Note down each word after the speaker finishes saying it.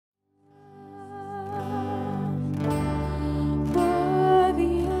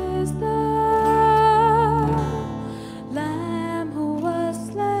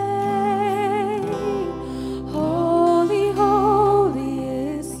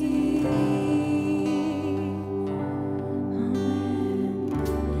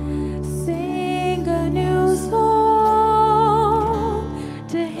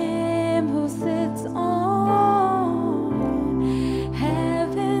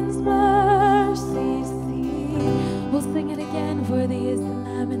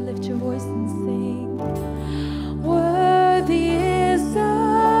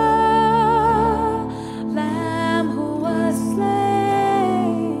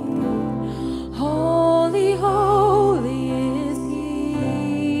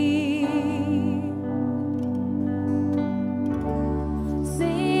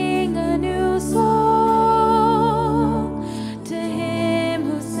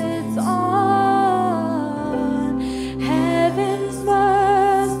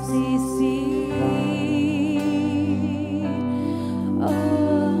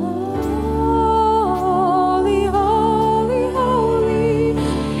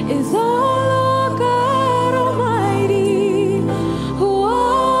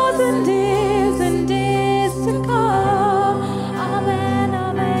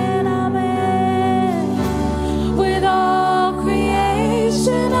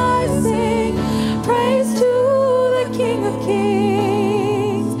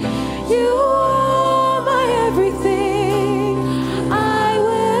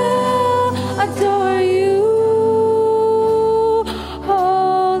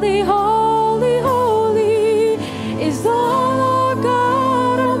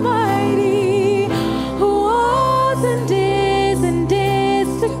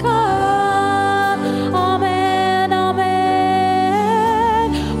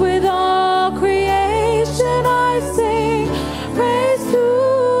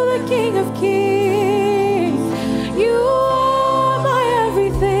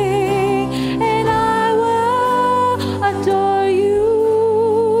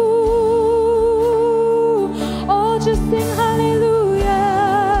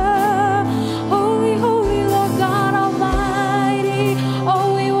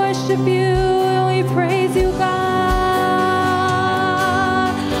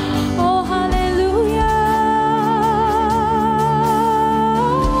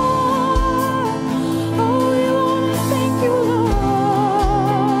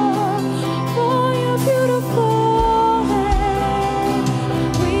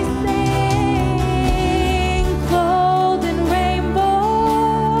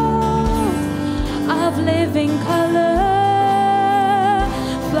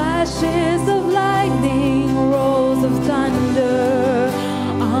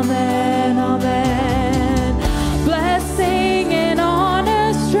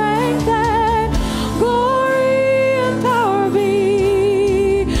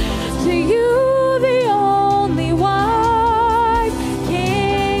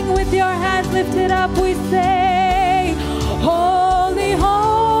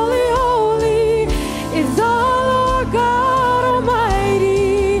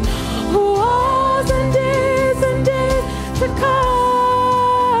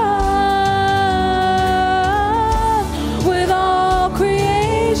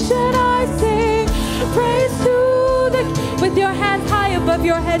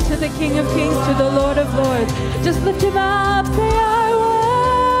the King of Kings, to the Lord of Lords. Just lift him up, say, I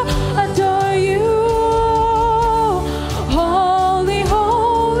will adore you. Holy,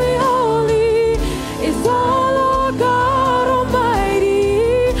 holy, holy is our Lord God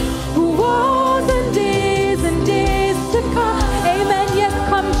Almighty, who was and is to come. Amen. Yes,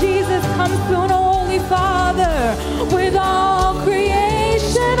 come Jesus, come soon, Holy Father. With all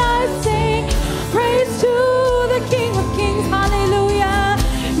creation I sing praise to the King of Kings. Hallelujah.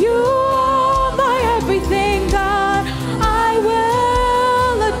 You are my everything, God. I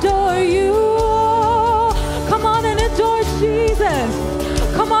will adore you. Come on and adore Jesus.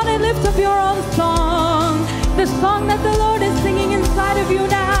 Come on and lift up your own song, the song that the Lord is singing inside of you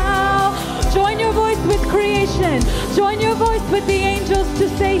now. Join your voice with creation. Join your voice with the angels to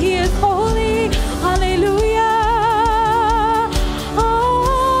say he is holy. Hallelujah.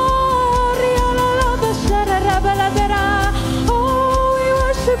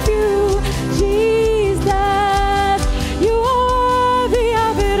 You, Jesus, you are worthy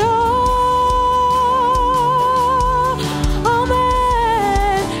of it all.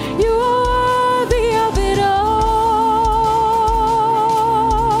 Amen. You are worthy of it all.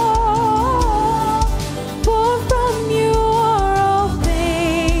 For from you are all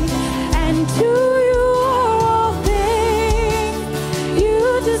things, and to you are all things. You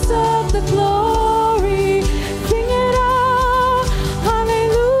deserve the glory. Sing it out.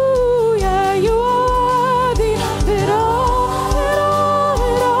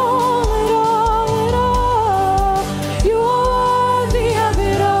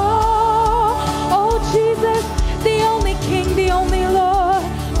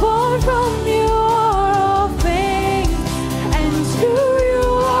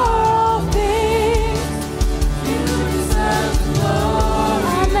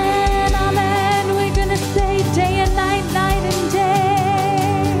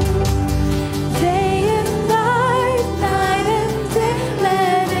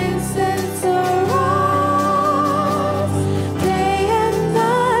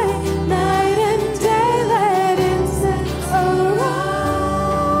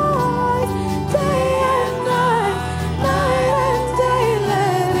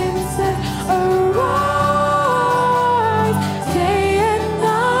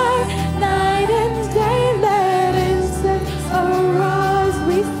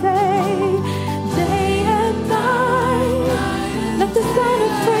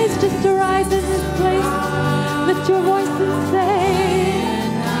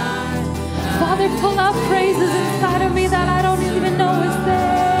 Pull out praises inside of me that I don't even know is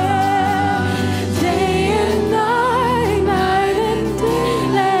there. Day and night, night and day,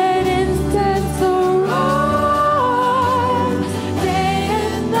 let incense arise. Day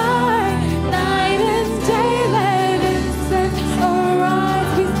and night, night and day, let incense arise.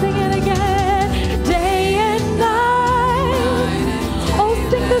 We sing it again. Day and night. Oh,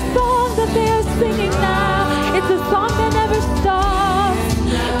 sing the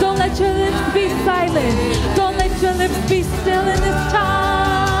the lips be still in this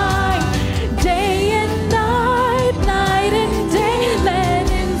time. Day and night, night and day, let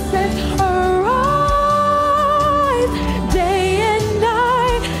incense arise. Day and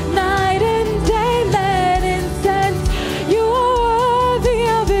night, night and day, let incense. You are worthy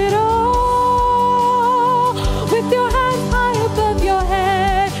of it all. With your hands high above your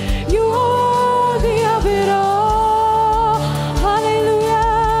head, you are worthy of it all.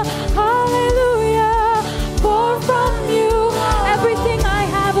 Hallelujah, hallelujah. For from you, everything I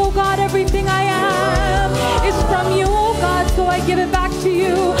have, oh God, everything I am is from you, oh God, so I give it back to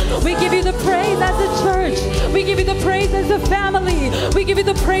you. We give you the praise as a church. We give you the praise as a family. We give you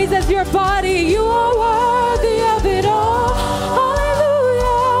the praise as your body. You are worthy of it all.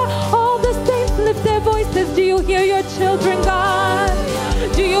 Hallelujah. All the saints lift their voices. Do you hear your children, God?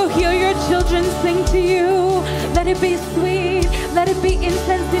 Do you hear your children sing to you? Let it be sweet. Let it be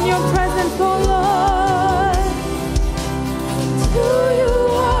incense in your presence, oh Lord. To you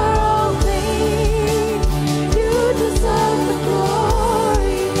are all things. You deserve the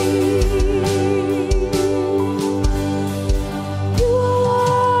glory. You are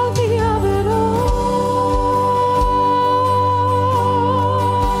worthy of it all.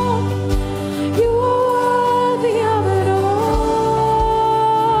 You are worthy of it all.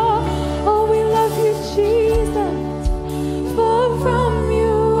 Oh, we love you, Jesus. For from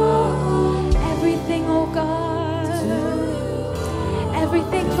you, everything, oh God,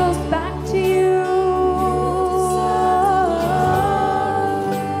 everything goes back to you.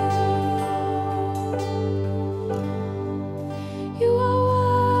 You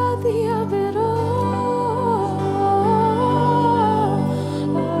are worthy of it all.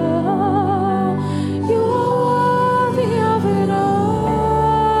 You are worthy of it all.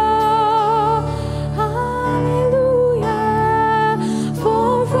 Hallelujah.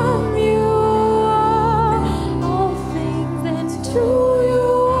 For from you are all things, and to you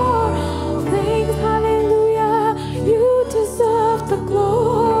are all things. Hallelujah. You deserve the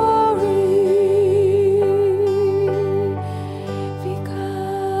glory.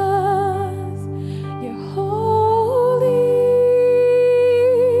 Because you're holy,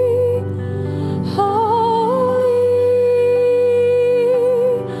 holy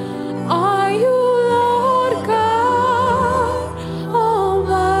are you, Lord God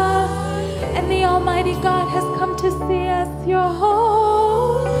Almighty. And the Almighty God has come to see us. You're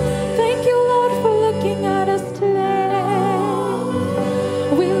home. Thank you, Lord, for looking at us today.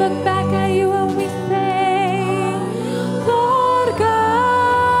 We look back at you and we say, Lord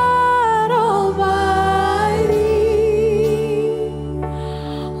God Almighty,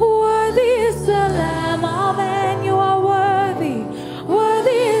 worthy is the Lamb. Amen. You are worthy.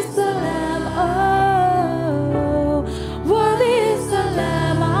 Worthy is the Lamb. Oh, worthy is the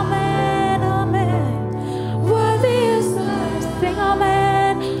Lamb. Amen. Amen. Worthy is the Lamb. Sing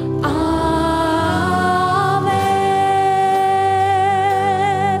amen.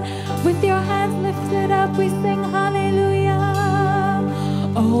 Amen. With your hands lifted up, we sing hallelujah.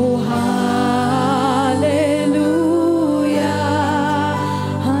 Oh, hallelujah.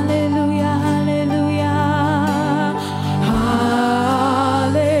 Hallelujah. Hallelujah.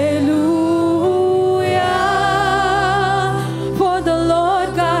 Hallelujah. For the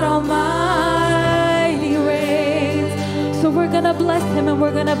Lord God Almighty reigns. So we're going to bless him, and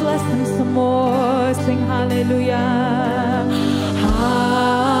we're going to bless him some more. Sing hallelujah.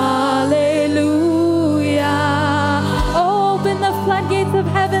 Hallelujah. Open the floodgates of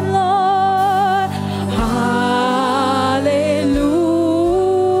heaven, Lord. Hallelujah.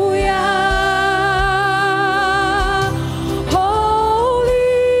 Holy,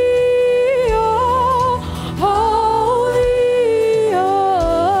 oh, holy,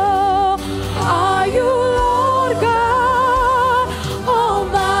 oh, are you, Lord God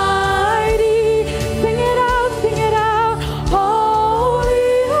Almighty. Sing it out, sing it out.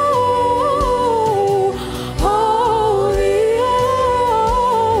 Holy, oh, holy,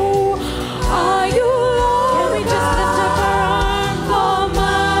 oh, are you, Lord? Can we just lift up our arms,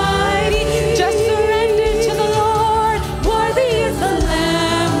 Almighty? Just surrender to the Lord. Worthy is the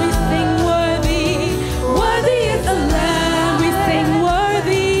Lamb. We sing worthy. Worthy is the Lamb. We sing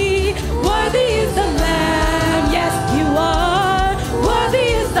worthy. Worthy is the Lamb. Yes, you are. Worthy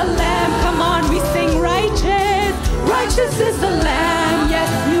is the Lamb. Come on, we sing righteous. Righteous is the Lamb. Yes,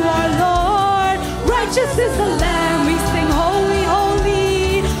 you are, Lord. Righteous is the Lamb. We sing holy,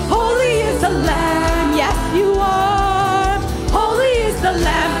 holy. Holy is the Lamb. Yes, you are. Holy is the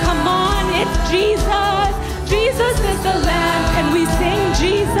Lamb. Come on, it's Jesus. Jesus is the Lamb. Can we sing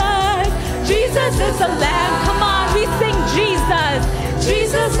Jesus? Jesus is the Lamb. Come on, we sing Jesus.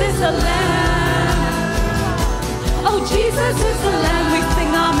 Jesus is the Lamb. Oh, Jesus is the Lamb. We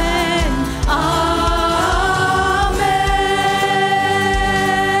sing amen. Amen.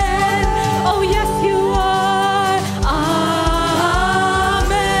 Oh, yes, you are.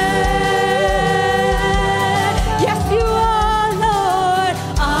 Amen. Yes, you are, Lord.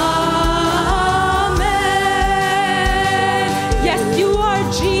 Amen. Yes, you are,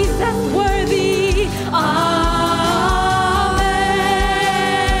 Jesus, worthy. Amen.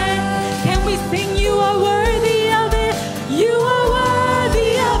 Can we sing, you are worthy of it? You are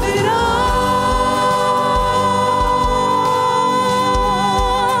worthy of it all.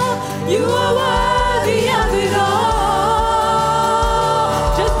 You are worthy of it all.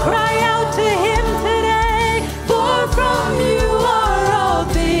 Just cry out to him today, for from you are all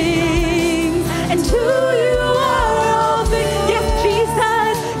things, and to you are all things. Yes,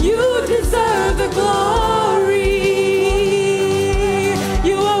 Jesus, you deserve the glory.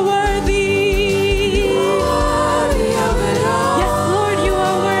 You are worthy. You are worthy of it all. Yes, Lord, you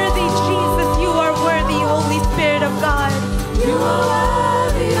are worthy. Jesus, you are worthy. Holy Spirit of God, you are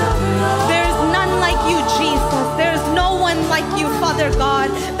worthy of it all. There is none like you, Jesus. There is no one like you, Father God,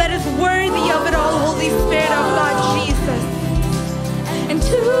 that is worthy of it all. Holy Spirit of God, Jesus. And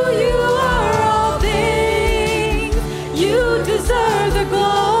to you are all things. You deserve the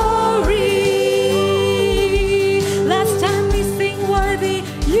glory. Last time we sing worthy,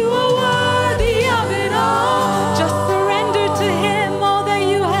 you are worthy of it all. Just surrender to him all that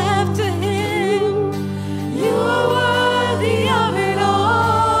you have to him. You are worthy of it all.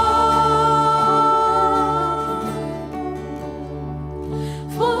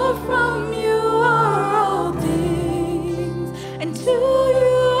 For from you are all things, and to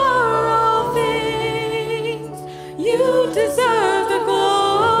you are all things. You deserve the glory.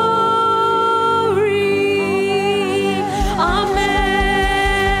 Amen.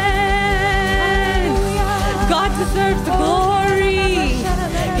 God deserves the glory.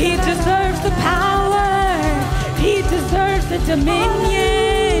 He deserves the power. He deserves the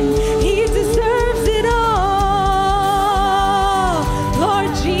dominion. He deserves it all.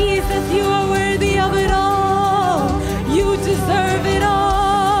 Lord Jesus, you are worthy of it all. You deserve it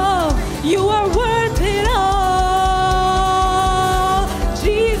all. You are worth it all.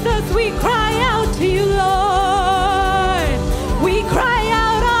 Jesus, we cry out to you, Lord. We cry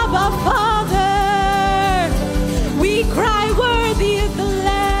out, Abba, Father. We cry, worthy is the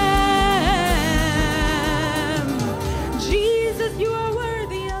Lamb. Jesus, you are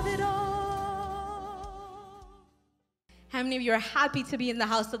worthy of it all. How many of you are happy to be in the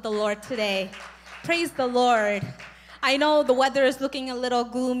house of the Lord today? Praise the Lord. I know the weather is looking a little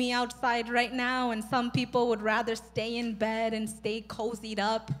gloomy outside right now, and some people would rather stay in bed and stay cozied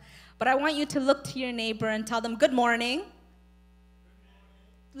up. But I want you to look to your neighbor and tell them, good morning.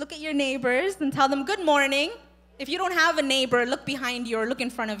 Look at your neighbors and tell them, good morning. If you don't have a neighbor, look behind you or look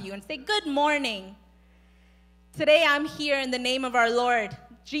in front of you and say, good morning. Today I'm here in the name of our Lord,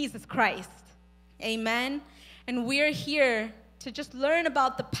 Jesus Christ. Amen. And we're here to just learn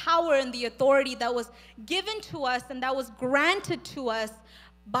about the power and the authority that was given to us and that was granted to us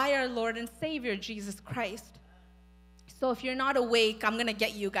by our Lord and Savior, Jesus Christ. So if you're not awake, I'm going to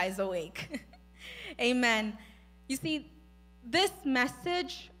get you guys awake. Amen. You see, this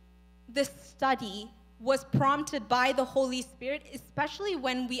message, this study was prompted by the Holy Spirit, especially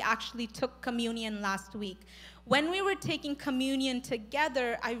when we actually took communion last week. When we were taking communion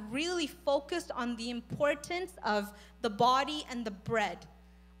together, I really focused on the importance of the body and the bread.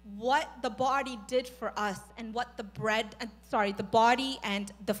 What the body did for us and what the body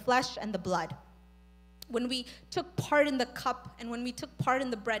and the flesh and the blood. When we took part in the cup and when we took part in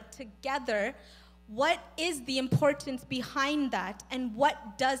the bread together, what is the importance behind that and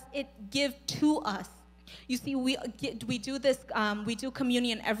what does it give to us? You see, we do this, we do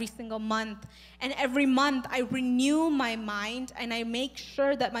communion every single month. And every month I renew my mind and I make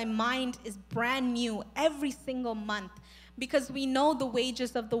sure that my mind is brand new every single month. Because we know the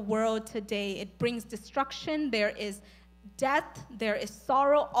wages of the world today. It brings destruction. There is death. There is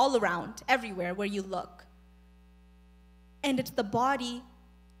sorrow all around, everywhere where you look. And it's the body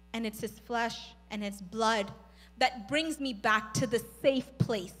and it's his flesh and his blood that brings me back to the safe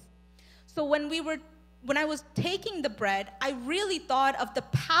place. So when I was taking the bread, I really thought of the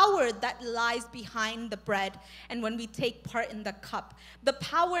power that lies behind the bread and when we take part in the cup. The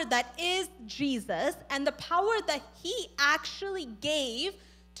power that is Jesus and the power that he actually gave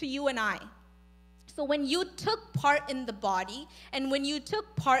to you and I. So when you took part in the body and when you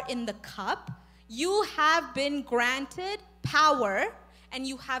took part in the cup, you have been granted power and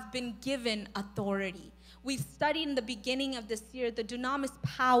you have been given authority. We studied in the beginning of this year the dunamis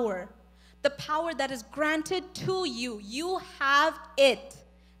power, The power that is granted to you. You have it.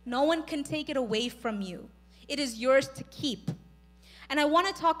 No one can take it away from you. It is yours to keep. And I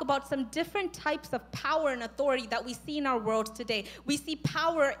want to talk about some different types of power and authority that we see in our world today. We see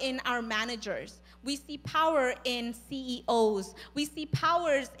power in our managers. We see power in CEOs. We see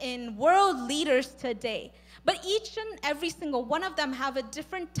powers in world leaders today. But each and every single one of them have a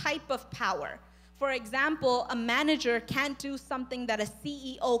different type of power. For example, a manager can't do something that a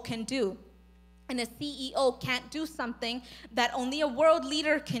CEO can do. And a CEO can't do something that only a world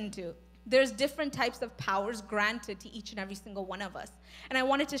leader can do. There's different types of powers granted to each and every single one of us. And I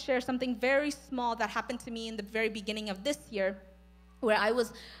wanted to share something very small that happened to me in the very beginning of this year, where I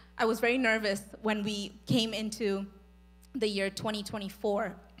was very nervous when we came into the year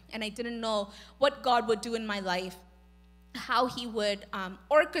 2024. And I didn't know what God would do in my life, how he would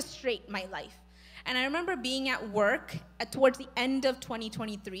orchestrate my life. And I remember being at work towards the end of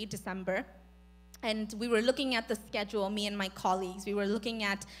 2023, December, and we were looking at the schedule, me and my colleagues. We were looking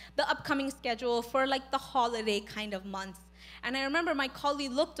at the upcoming schedule for like the holiday kind of months. And I remember my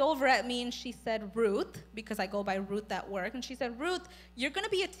colleague looked over at me and she said, Ruth, because I go by Ruth at work, and she said, Ruth, you're going to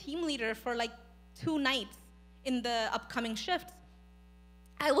be a team leader for like 2 nights in the upcoming shifts.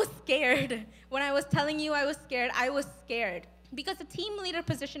 I was scared. When I was telling you I was scared. Because the team leader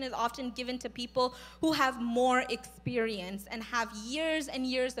position is often given to people who have more experience and have years and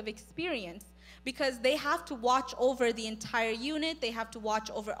years of experience. Because they have to watch over the entire unit, they have to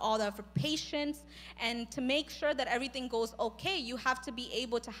watch over all of the patients, and to make sure that everything goes okay, you have to be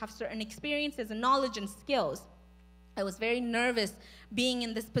able to have certain experiences and knowledge and skills. I was very nervous being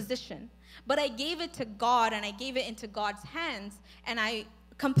in this position, but I gave it to God, and I gave it into God's hands, and I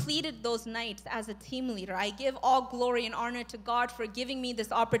completed those nights as a team leader. I give all glory and honor to God for giving me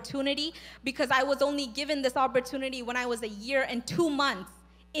this opportunity, because I was only given this opportunity when I was 1 year and 2 months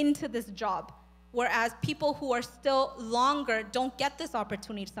into this job. Whereas people who are still longer don't get this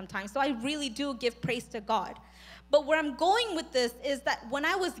opportunity sometimes. So I really do give praise to God. But where I'm going with this is that when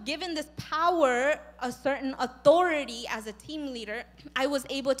I was given this power, a certain authority as a team leader, I was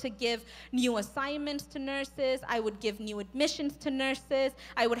able to give new assignments to nurses. I would give new admissions to nurses.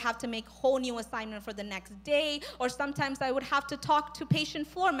 I would have to make whole new assignment for the next day. Or sometimes I would have to talk to patient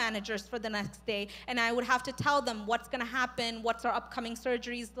floor managers for the next day. And I would have to tell them what's going to happen, what's our upcoming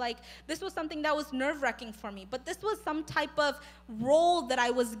surgeries like. This was something that was nerve-wracking for me. But this was some type of role that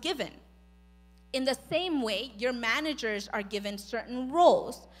I was given. In the same way, your managers are given certain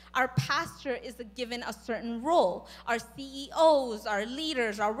roles. Our pastor is given a certain role. Our CEOs, our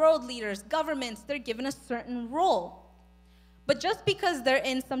leaders, our world leaders, governments, they're given a certain role. But just because they're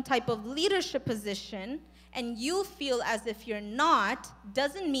in some type of leadership position and you feel as if you're not,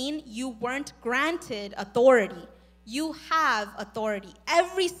 doesn't mean you weren't granted authority. You have authority.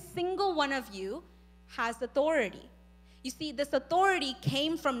 Every single one of you has authority. You see, this authority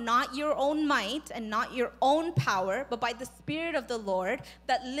came from not your own might and not your own power, but by the Spirit of the Lord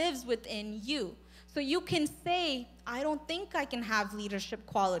that lives within you. So you can say, I don't think I can have leadership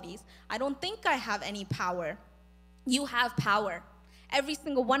qualities. I don't think I have any power. You have power. Every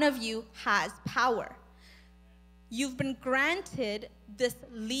single one of you has power. You've been granted this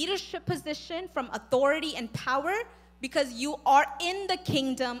leadership position from authority and power because you are in the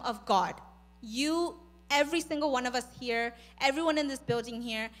kingdom of God. Every single one of us here, everyone in this building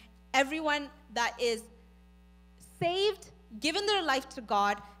here, everyone that is saved, given their life to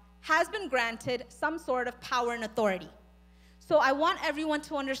God, has been granted some sort of power and authority. So I want everyone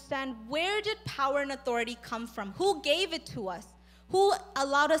to understand, where did power and authority come from? Who gave it to us? Who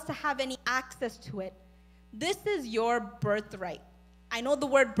allowed us to have any access to it? This is your birthright. I know the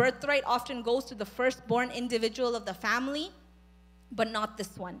word birthright often goes to the firstborn individual of the family, but not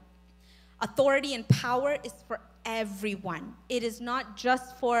this one. Authority and power is for everyone. It is not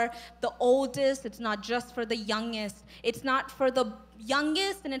just for the oldest. It's not just for the youngest. It's not for the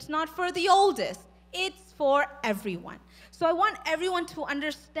youngest, and it's not for the oldest. It's for everyone. So I want everyone to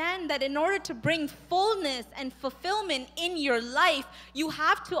understand that in order to bring fullness and fulfillment in your life, you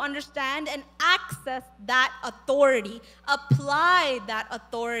have to understand and access that authority, apply that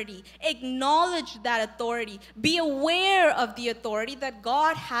authority, acknowledge that authority, be aware of the authority that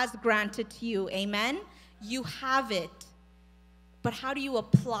God has granted to you. Amen? You have it. But how do you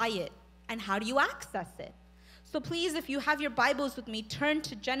apply it, and how do you access it? So please, if you have your Bibles with me, turn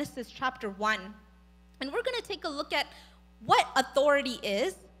to Genesis chapter 1. And we're going to take a look at what authority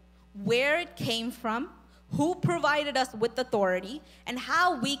is, where it came from, who provided us with authority, and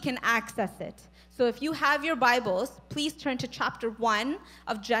how we can access it. So if you have your Bibles, please turn to chapter 1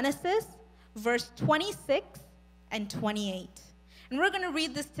 of Genesis, verse 26 and 28. And we're going to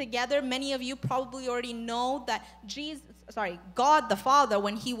read this together. Many of you probably already know that God the Father,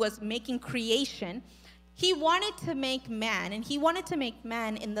 when he was making creation, he wanted to make man, and he wanted to make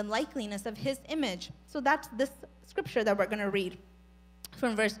man in the likeness of his image. So that's this scripture that we're going to read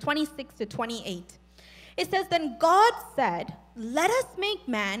from verse 26 to 28. It says, "Then God said, 'Let us make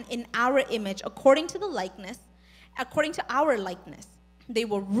man in our image, according to our likeness. They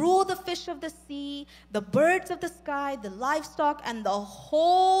will rule the fish of the sea, the birds of the sky, the livestock, and the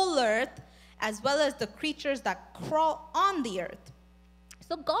whole earth, as well as the creatures that crawl on the earth.'"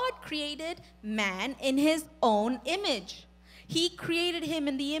 So God created man in his own image. He created him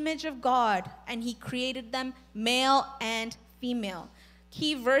in the image of God, and he created them male and female.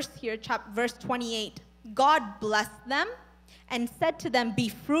 Key verse here, verse 28. "God blessed them and said to them, 'Be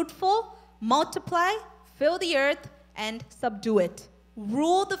fruitful, multiply, fill the earth, and subdue it.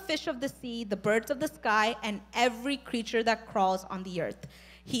 Rule the fish of the sea, the birds of the sky, and every creature that crawls on the earth.'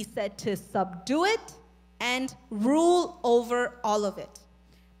 He said to subdue it and rule over all of it."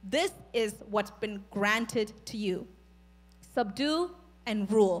 This is what's been granted to you. Subdue and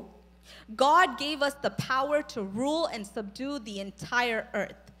rule. God gave us the power to rule and subdue the entire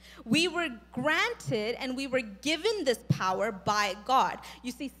earth. We were granted and we were given this power by God.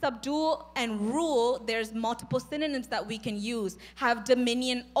 You see, subdue and rule, there's multiple synonyms that we can use. Have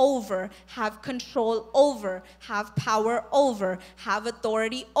dominion over, have control over, have power over, have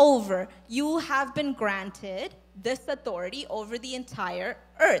authority over. You have been granted this authority over the entire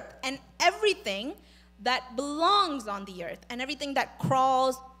earth and everything that belongs on the earth and everything that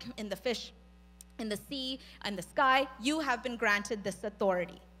crawls in the fish, in the sea, and the sky. You have been granted this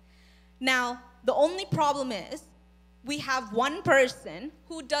authority. Now, the only problem is we have one person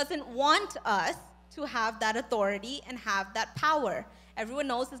who doesn't want us to have that authority and have that power. Everyone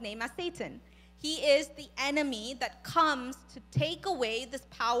knows his name as Satan. He is the enemy that comes to take away this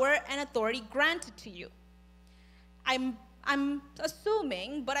power and authority granted to you. I'm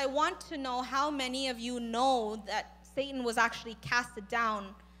assuming, but I want to know how many of you know that Satan was actually casted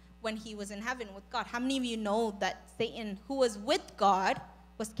down when he was in heaven with God. How many of you know that Satan, who was with God,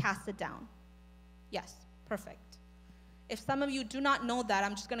 was casted down? Yes, perfect. If some of you do not know that,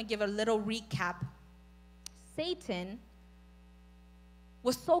 I'm just going to give a little recap. Satan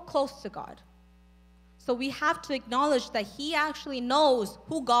was so close to God. So we have to acknowledge that he actually knows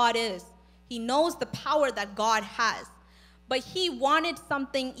who God is. He knows the power that God has. But he wanted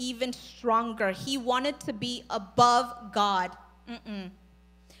something even stronger. He wanted to be above God.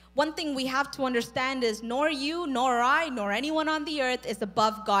 One thing we have to understand is nor you, nor I, nor anyone on the earth is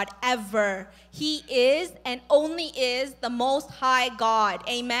above God ever. He is and only is the Most High God.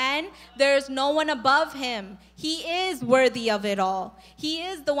 Amen? There's no one above him. He is worthy of it all. He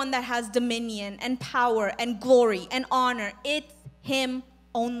is the one that has dominion and power and glory and honor. It's him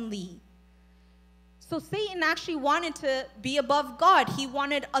only. So Satan actually wanted to be above God. He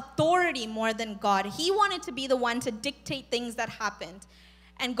wanted authority more than God. He wanted to be the one to dictate things that happened.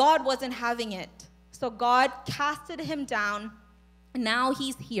 And God wasn't having it. So God casted him down. And now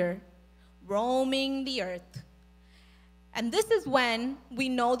he's here, roaming the earth. And this is when we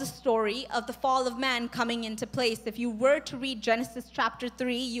know the story of the fall of man coming into place. If you were to read Genesis chapter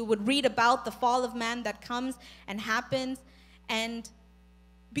 3, you would read about the fall of man that comes and happens. And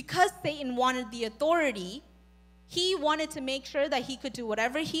because Satan wanted the authority, he wanted to make sure that he could do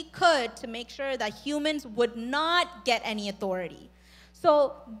whatever he could to make sure that humans would not get any authority.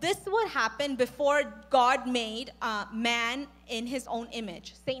 So this would happen before God made man in his own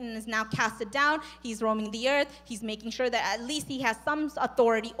image. Satan is now casted down. He's roaming the earth. He's making sure that at least he has some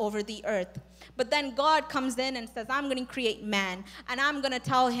authority over the earth. But then God comes in and says, I'm going to create man. And I'm going to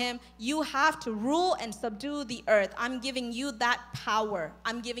tell him, you have to rule and subdue the earth. I'm giving you that power.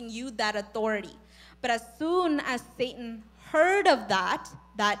 I'm giving you that authority. But as soon as Satan heard of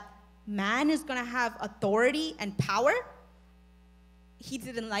that man is going to have authority and power, he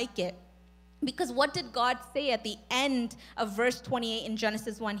didn't like it. Because what did God say at the end of verse 28 in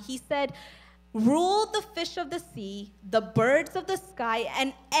Genesis 1? He said, rule the fish of the sea, the birds of the sky,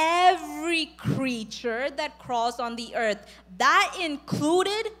 and every creature that crawls on the earth. That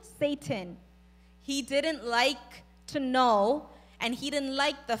included Satan. He didn't like to know, and he didn't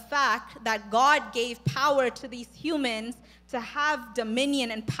like the fact that God gave power to these humans to have dominion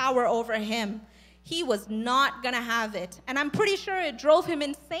and power over him. He was not going to have it. And I'm pretty sure it drove him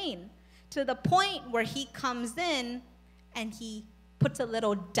insane to the point where he comes in and he puts a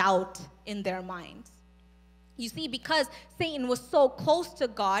little doubt in their minds. You see, because Satan was so close to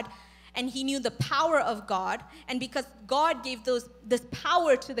God and he knew the power of God. And because God gave this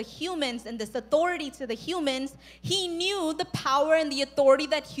power to the humans and this authority to the humans, he knew the power and the authority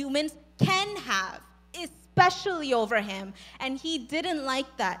that humans can have, especially over him. And he didn't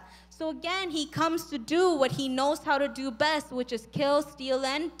like that. So again, he comes to do what he knows how to do best, which is kill, steal,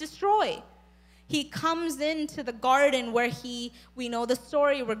 and destroy. He comes into the garden where we know the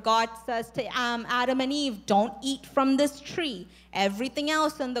story where God says to Adam and Eve, don't eat from this tree. Everything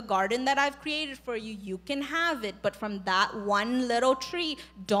else in the garden that I've created for you, you can have it. But from that one little tree,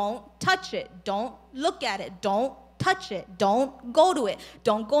 don't touch it. Don't look at it. Don't touch it. Don't go to it.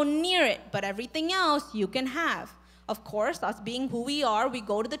 Don't go near it. But everything else you can have. Of course, us being who we are, we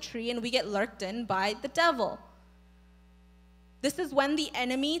go to the tree and we get lurked in by the devil. This is when the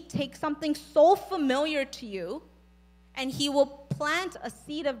enemy takes something so familiar to you and he will plant a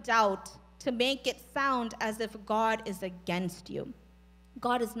seed of doubt to make it sound as if God is against you.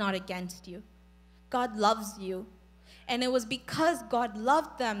 God is not against you. God loves you. And it was because God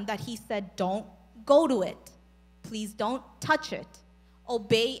loved them that he said, don't go to it. Please don't touch it.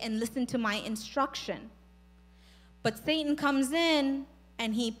 Obey and listen to my instruction. But Satan comes in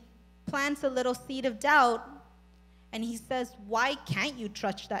and he plants a little seed of doubt. And he says, why can't you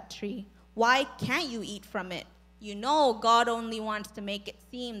touch that tree? Why can't you eat from it? You know God only wants to make it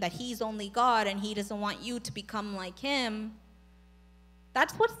seem that he's only God and he doesn't want you to become like him.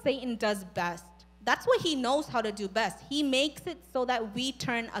 That's what Satan does best. That's what he knows how to do best. He makes it so that we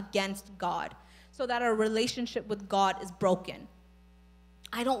turn against God, so that our relationship with God is broken.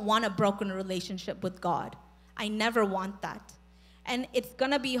 I don't want a broken relationship with God. I never want that. And it's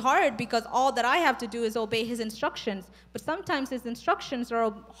going to be hard because all that I have to do is obey his instructions. But sometimes his instructions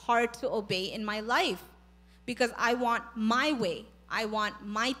are hard to obey in my life because I want my way. I want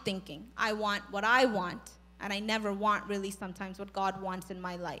my thinking. I want what I want. And I never want really sometimes what God wants in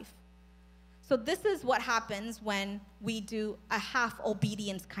my life. So this is what happens when we do a half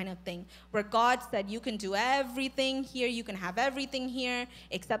obedience kind of thing, where God said, you can do everything here, you can have everything here,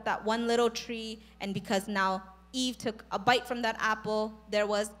 except that one little tree. And because now Eve took a bite from that apple, there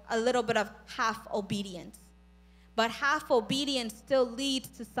was a little bit of half obedience. But half obedience still leads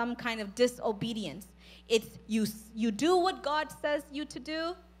to some kind of disobedience. It's you do what God says you to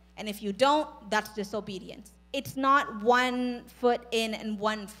do, and if you don't, that's disobedience. It's not 1 foot in and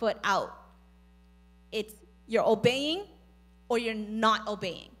 1 foot out. It's you're obeying or you're not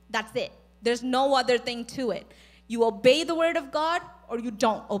obeying. That's it. There's no other thing to it. You obey the word of God or you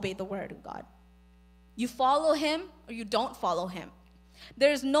don't obey the word of God. You follow him or you don't follow him.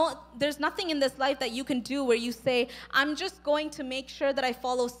 There's nothing in this life that you can do where you say, I'm just going to make sure that I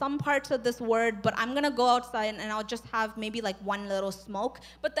follow some parts of this word, but I'm going to go outside and I'll just have maybe like one little smoke,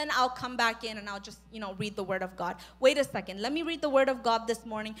 but then I'll come back in and I'll just, read the word of God. Wait a second, let me read the word of God this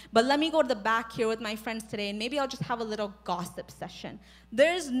morning, but let me go to the back here with my friends today and maybe I'll just have a little gossip session.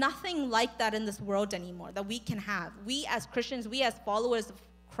 There's nothing like that in this world anymore that we can have. We as Christians, we as followers of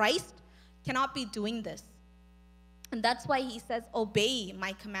Christ cannot be doing this. And that's why he says, obey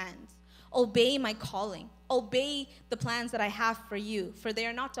my commands, obey my calling, obey the plans that I have for you, for they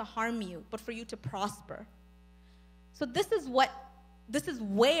are not to harm you, but for you to prosper. So this is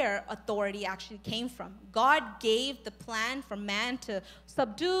where authority actually came from. God gave the plan for man to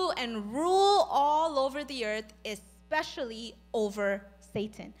subdue and rule all over the earth, especially over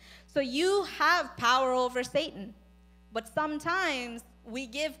Satan. So you have power over Satan, but sometimes we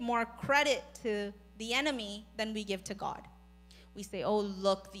give more credit to the enemy than we give to God. We say, oh,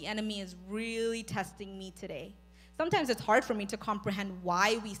 look, the enemy is really testing me today. Sometimes it's hard for me to comprehend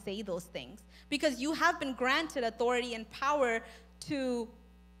why we say those things, because you have been granted authority and power to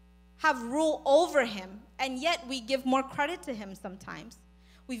have rule over him, and yet we give more credit to him sometimes.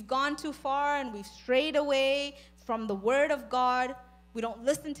 We've gone too far and we've strayed away from the word of God. We don't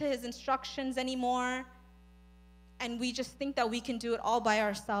listen to his instructions anymore, and we just think that we can do it all by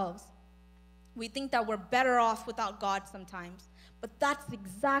ourselves. We think that we're better off without God sometimes. But that's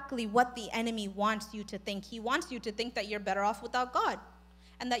exactly what the enemy wants you to think. He wants you to think that you're better off without God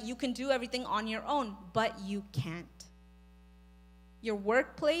and that you can do everything on your own, but you can't. Your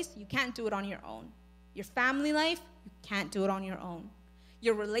workplace, you can't do it on your own. Your family life, you can't do it on your own.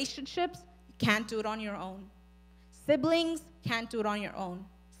 Your relationships, you can't do it on your own. Siblings, can't do it on your own.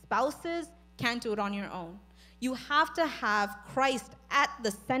 Spouses, can't do it on your own. You have to have Christ at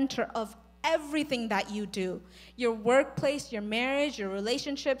the center of everything that you do. Your workplace, your marriage, your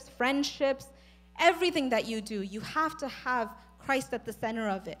relationships, friendships, everything that you do, you have to have Christ at the center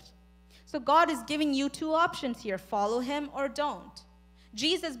of it. So God is giving you two options here, follow him or don't.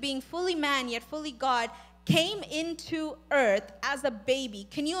 Jesus, being fully man yet fully God, came into earth as a baby.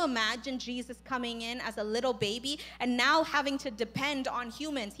 Can you imagine Jesus coming in as a little baby and now having to depend on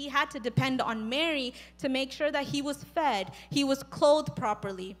humans? He had to depend on Mary to make sure that he was fed, he was clothed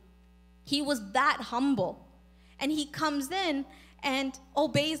properly. He was that humble. And he comes in and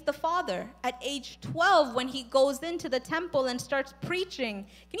obeys the Father. At age 12, when he goes into the temple and starts preaching,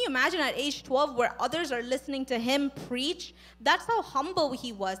 can you imagine at age 12 where others are listening to him preach? That's how humble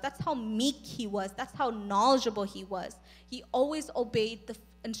he was. That's how meek he was. That's how knowledgeable he was. He always obeyed the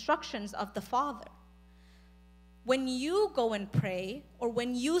instructions of the Father. When you go and pray, or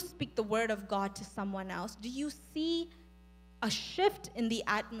when you speak the word of God to someone else, do you see a shift in the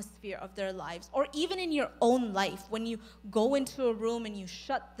atmosphere of their lives? Or even in your own life, when you go into a room and you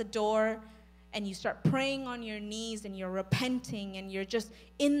shut the door and you start praying on your knees and you're repenting and you're just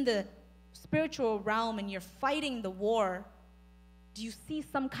in the spiritual realm and you're fighting the war, do you see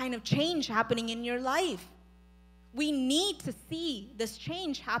some kind of change happening in your life? We need to see this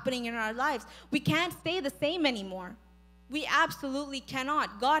change happening in our lives. We can't stay the same anymore. We absolutely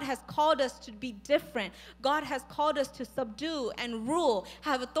cannot. God has called us to be different. God has called us to subdue and rule,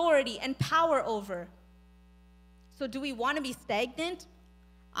 have authority and power over. So do we want to be stagnant?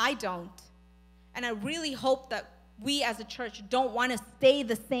 I don't. And I really hope that we as a church don't want to stay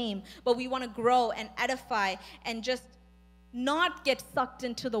the same, but we want to grow and edify and just not get sucked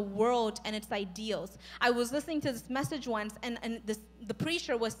into the world and its ideals. I was listening to this message once, and the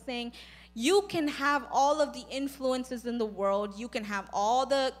preacher was saying, you can have all of the influences in the world. You can have all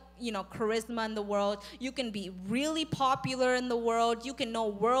the, charisma in the world. You can be really popular in the world. You can know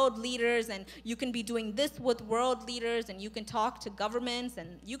world leaders, and you can be doing this with world leaders, and you can talk to governments,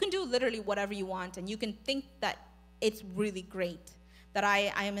 and you can do literally whatever you want, and you can think that it's really great, that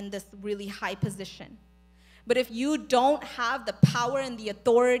I am in this really high position. But if you don't have the power and the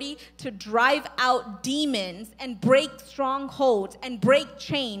authority to drive out demons and break strongholds and break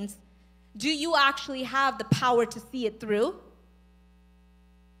chains, do you actually have the power to see it through?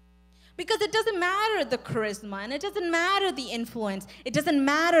 Because it doesn't matter the charisma, and it doesn't matter the influence. It doesn't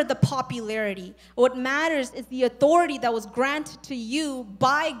matter the popularity. What matters is the authority that was granted to you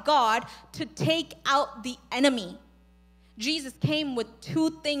by God to take out the enemy. Jesus came with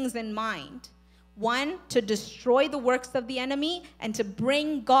two things in mind. One, to destroy the works of the enemy, and to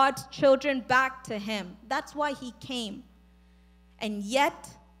bring God's children back to him. That's why he came. And yet,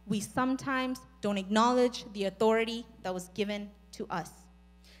 we sometimes don't acknowledge the authority that was given to us.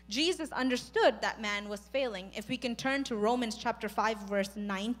 Jesus understood that man was failing. If we can turn to Romans chapter 5, verse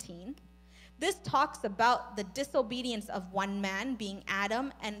 19. This talks about the disobedience of one man, being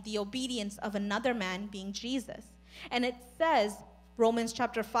Adam, and the obedience of another man, being Jesus. And it says, Romans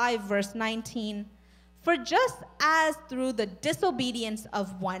chapter 5, verse 19, for just as through the disobedience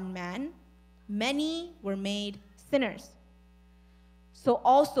of one man, many were made sinners, so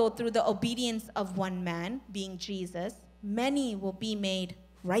also through the obedience of one man, being Jesus, many will be made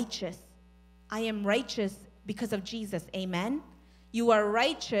righteous. I am righteous because of Jesus, amen? You are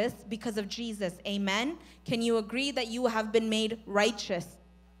righteous because of Jesus, amen? Can you agree that you have been made righteous?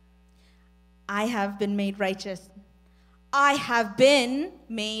 I have been made righteous. I have been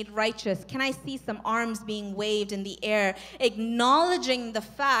made righteous. Can I see some arms being waved in the air, acknowledging the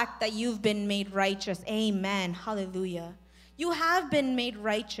fact that you've been made righteous? Amen. Hallelujah. You have been made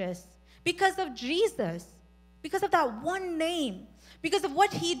righteous because of Jesus, because of that one name, because of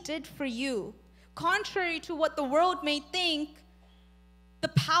what he did for you. Contrary to what the world may think, the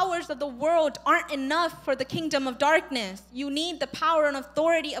powers of the world aren't enough for the kingdom of darkness. You need the power and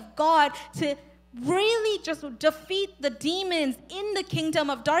authority of God to really just defeat the demons in the kingdom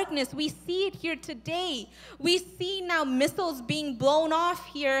of darkness. We see it here today. We see now missiles being blown off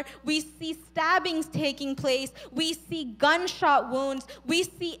here. We see stabbings taking place. We see gunshot wounds. We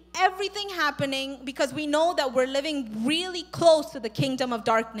see everything happening because we know that we're living really close to the kingdom of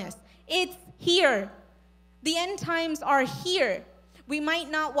darkness. It's here. The end times are here. We might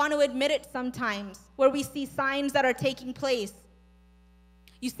not want to admit it sometimes, where we see signs that are taking place.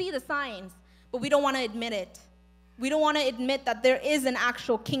 You see the signs, but we don't want to admit it. We don't want to admit that there is an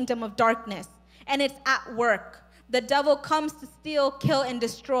actual kingdom of darkness, and it's at work. The devil comes to steal, kill, and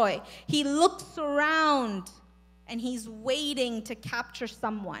destroy. He looks around, and he's waiting to capture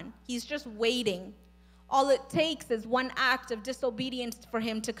someone. He's just waiting. All it takes is one act of disobedience for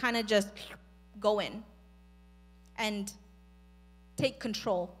him to kind of just go in and take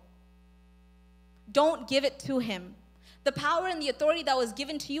control. Don't give it to him. The power and the authority that was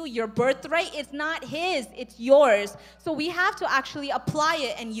given to you, your birthright, it's not his, it's yours. So we have to actually apply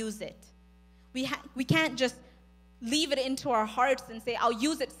it and use it. We can't just leave it into our hearts and say, I'll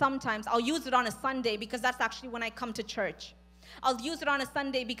use it sometimes. I'll use it on a Sunday because that's actually when I come to church. I'll use it on a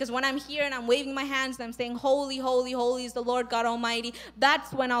Sunday because when I'm here and I'm waving my hands and I'm saying, holy, holy, holy is the Lord God Almighty,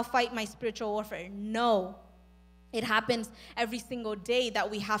 that's when I'll fight my spiritual warfare. No. It happens every single day that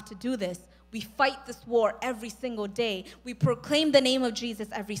we have to do this. We fight this war every single day. We proclaim the name of Jesus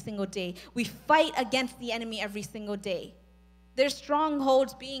every single day. We fight against the enemy every single day. There's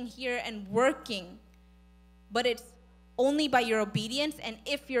strongholds being here and working, but it's only by your obedience, and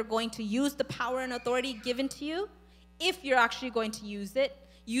if you're going to use the power and authority given to you, if you're actually going to use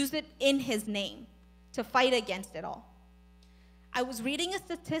it in his name to fight against it all. I was reading a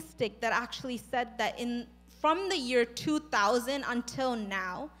statistic that actually said that from the year 2000 until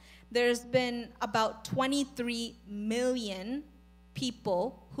now, there's been about 23 million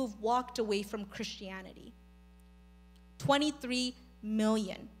people who've walked away from Christianity. 23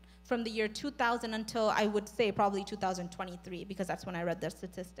 million. From the year 2000 until, I would say, probably 2023, because that's when I read the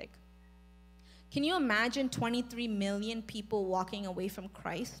statistic. Can you imagine 23 million people walking away from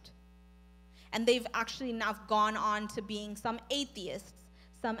Christ? And they've actually now gone on to being some atheists,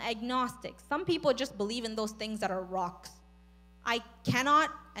 some agnostics. Some people just believe in those things that are rocks. I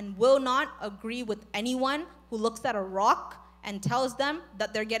cannot and will not agree with anyone who looks at a rock and tells them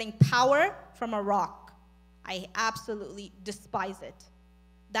that they're getting power from a rock. I absolutely despise it.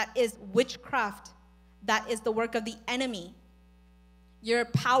 That is witchcraft. That is the work of the enemy. Your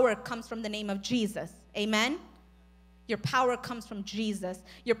power comes from the name of Jesus. Amen? Your power comes from Jesus.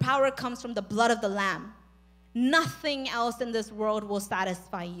 Your power comes from the blood of the Lamb. Nothing else in this world will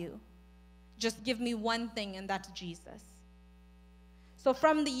satisfy you. Just give me one thing, and that's Jesus. So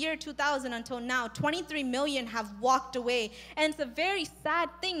from the year 2000 until now, 23 million have walked away. And it's a very sad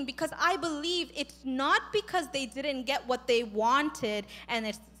thing, because I believe it's not because they didn't get what they wanted and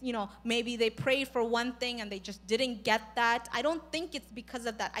it's, maybe they prayed for one thing and they just didn't get that. I don't think it's because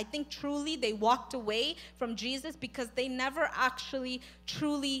of that. I think truly they walked away from Jesus because they never actually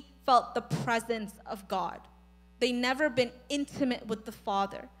truly felt the presence of God. They never been intimate with the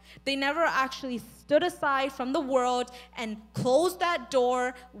Father. They never actually stood aside from the world and closed that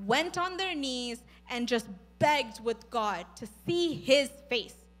door, went on their knees, and just begged with God to see his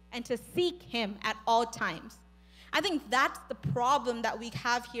face and to seek him at all times. I think that's the problem that we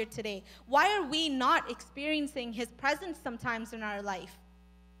have here today. Why are we not experiencing his presence sometimes in our life?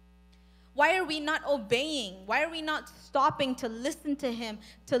 Why are we not obeying? Why are we not stopping to listen to him,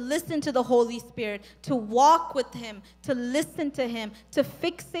 to listen to the Holy Spirit, to walk with him, to listen to him, to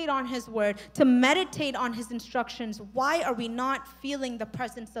fixate on his word, to meditate on his instructions? Why are we not feeling the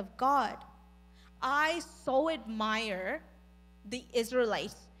presence of God? I so admire the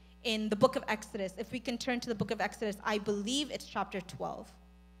Israelites in the book of Exodus. If we can turn to the book of Exodus, I believe it's chapter 12.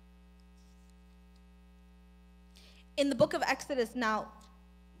 In the book of Exodus now,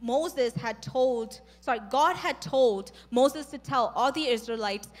 God had told Moses to tell all the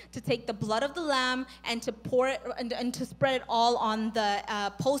Israelites to take the blood of the lamb and to pour it and to spread it all on the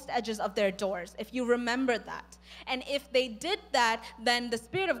post edges of their doors, if you remember that. And if they did that, then the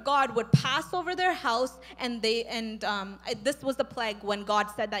Spirit of God would pass over their house, and this was the plague when God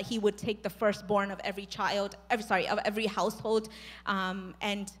said that he would take the firstborn of every household,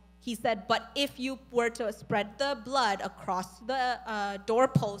 and he said, but if you were to spread the blood across the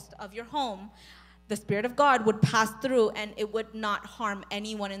doorpost of your home, the Spirit of God would pass through and it would not harm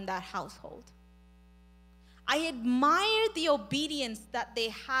anyone in that household. I admire the obedience that they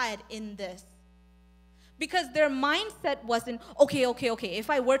had in this, because their mindset wasn't, okay,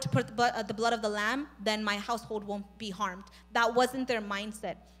 if I were to put the blood of the lamb, then my household won't be harmed. That wasn't their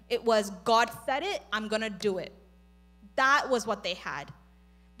mindset. It was, God said it, I'm going to do it. That was what they had.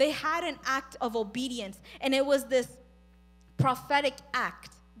 They had an act of obedience, and it was this prophetic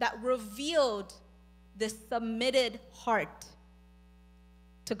act that revealed this submitted heart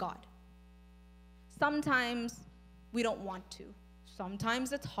to God. Sometimes we don't want to.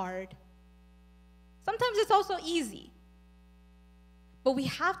 Sometimes it's hard. Sometimes it's also easy. But we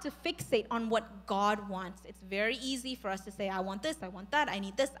have to fixate on what God wants. It's very easy for us to say, I want this, I want that, I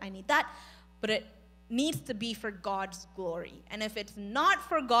need this, I need that. But it needs to be for God's glory. And if it's not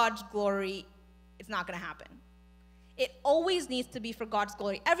for God's glory, it's not going to happen. It always needs to be for God's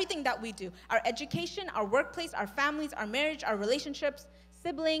glory. Everything that we do, our education, our workplace, our families, our marriage, our relationships,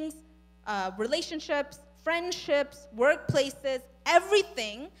 siblings, relationships, friendships, workplaces,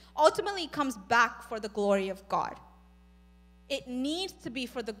 everything ultimately comes back for the glory of God. It needs to be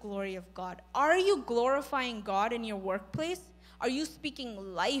for the glory of God. Are you glorifying God in your workplace? Are you speaking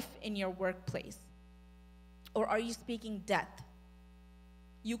life in your workplace? Or are you speaking death?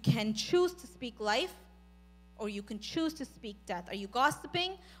 You can choose to speak life, or you can choose to speak death. Are you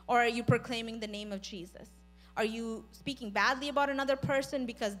gossiping, or are you proclaiming the name of Jesus? Are you speaking badly about another person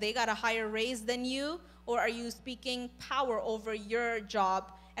because they got a higher raise than you, or are you speaking power over your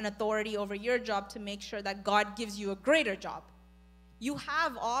job and authority over your job to make sure that God gives you a greater job? You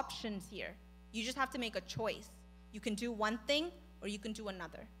have options here. You just have to make a choice. You can do one thing or you can do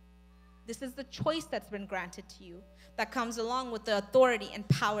another. This is the choice that's been granted to you, that comes along with the authority and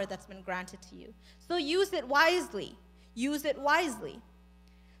power that's been granted to you. So use it wisely. Use it wisely.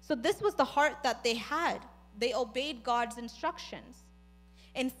 So this was the heart that they had. They obeyed God's instructions.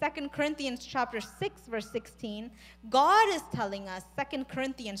 In 2 Corinthians chapter 6, verse 16, God is telling us, 2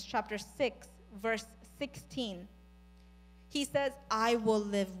 Corinthians chapter 6, verse 16, he says, I will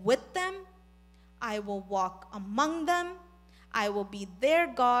live with them, I will walk among them, I will be their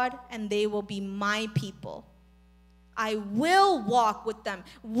God, and they will be my people. I will walk with them.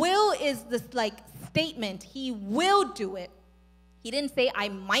 Will is this like statement. He will do it. He didn't say I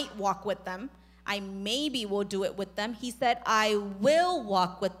might walk with them. I maybe will do it with them. He said, I will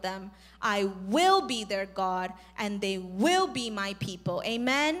walk with them. I will be their God, and they will be my people.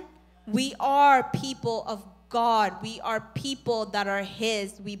 Amen? We are people of God. We are people that are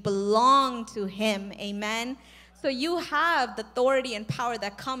His. We belong to Him. Amen? So you have the authority and power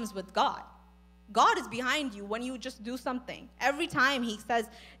that comes with God. God is behind you when you just do something. Every time He says,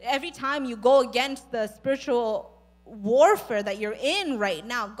 every time you go against the spiritual warfare that you're in right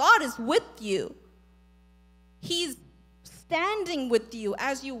now, God is with you. He's standing with you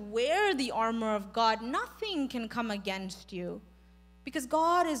as you wear the armor of God. Nothing can come against you because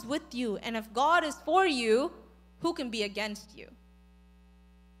God is with you. And if God is for you, who can be against you?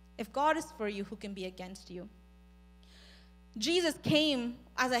 If God is for you, who can be against you? Jesus came,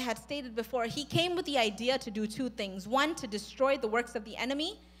 as I had stated before, He came with the idea to do two things. One, to destroy the works of the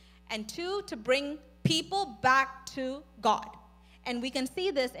enemy, and two, to bring people back to God. And we can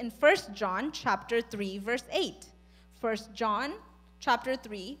see this in 1 John chapter 3, verse 8. 1 John chapter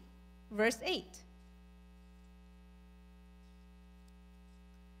 3, verse 8.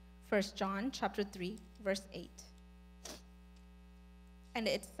 1 John chapter 3, verse 8. And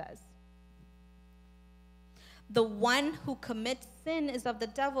it says, the one who commits sin is of the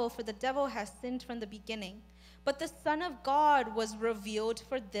devil, for the devil has sinned from the beginning. But the Son of God was revealed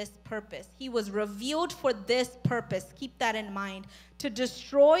for this purpose. He was revealed for this purpose. Keep that in mind. To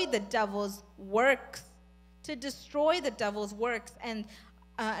destroy the devil's works. To destroy the devil's works. And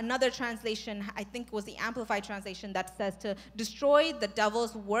another translation, I think it was the Amplified translation, that says to destroy the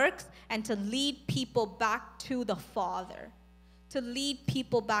devil's works and to lead people back to the Father. To lead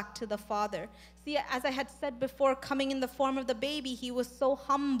people back to the Father. See, as I had said before, coming in the form of the baby, He was so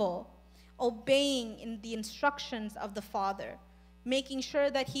humble, obeying in the instructions of the Father, making sure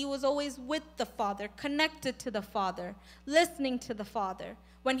that He was always with the Father, connected to the Father, listening to the Father.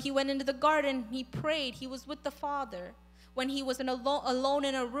 When He went into the garden, He prayed. He was with the Father. When He was alone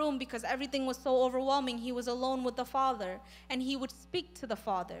in a room because everything was so overwhelming, He was alone with the Father, and He would speak to the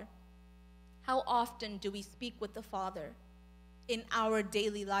Father. How often do we speak with the Father in our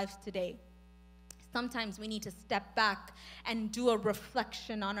daily lives today? Sometimes we need to step back and do a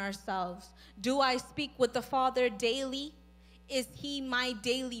reflection on ourselves. Do I speak with the Father daily? Is He my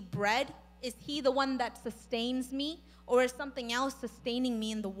daily bread? Is He the one that sustains me? Or is something else sustaining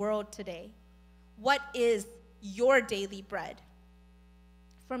me in the world today? What is your daily bread?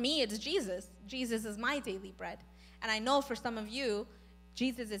 For me, it's Jesus. Jesus is my daily bread. And I know for some of you,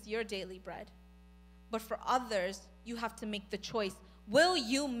 Jesus is your daily bread. But for others, you have to make the choice. Will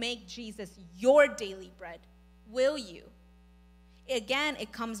you make Jesus your daily bread? Will you? Again,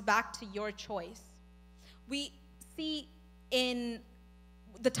 it comes back to your choice. We see in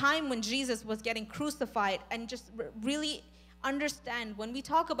the time when Jesus was getting crucified, and just really understand, when we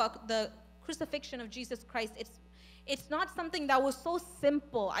talk about the crucifixion of Jesus Christ, it's not something that was so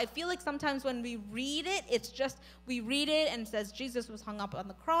simple. I feel like sometimes when we read it, it's just, we read it and it says Jesus was hung up on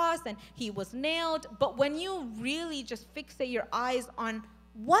the cross and He was nailed. But when you really just fixate your eyes on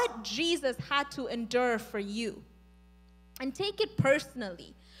what Jesus had to endure for you, and take it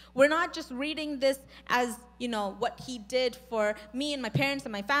personally. We're not just reading this as, you know, what He did for me and my parents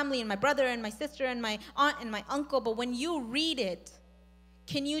and my family and my brother and my sister and my aunt and my uncle. But when you read it,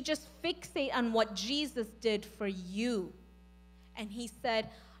 can you just fixate on what Jesus did for you? And He said,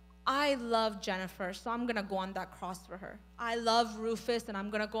 I love Jennifer, so I'm going to go on that cross for her. I love Rufus, and I'm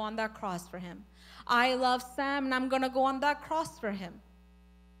going to go on that cross for him. I love Sam, and I'm going to go on that cross for him.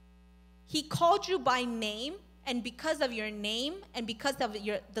 He called you by name, and because of your name and because of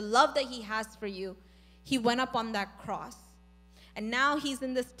the love that He has for you, He went up on that cross. And now He's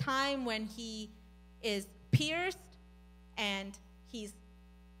in this time when He is pierced and he's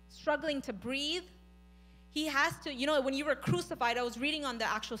struggling to breathe. He has to, when you were crucified, I was reading on the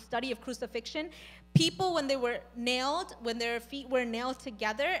actual study of crucifixion. People, when they were nailed, when their feet were nailed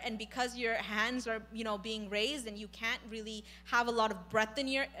together, and because your hands are, being raised and you can't really have a lot of breath in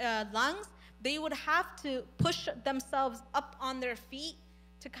your lungs, they would have to push themselves up on their feet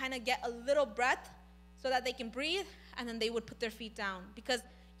to kind of get a little breath so that they can breathe, and then they would put their feet down because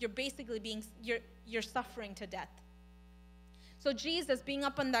you're basically you're suffering to death. So Jesus being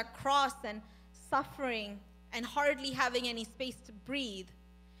up on that cross and suffering and hardly having any space to breathe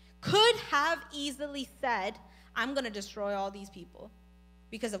could have easily said, I'm going to destroy all these people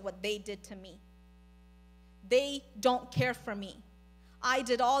because of what they did to me. They don't care for me. I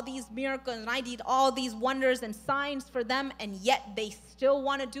did all these miracles and I did all these wonders and signs for them, and yet they still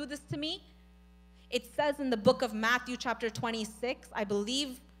want to do this to me. It says in the book of Matthew chapter 26, I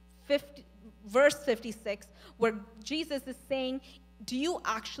believe verse 56, where Jesus is saying, do you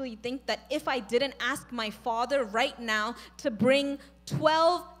actually think that if I didn't ask my Father right now to bring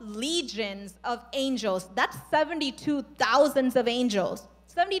 12 legions of angels, that's 72,000 of angels,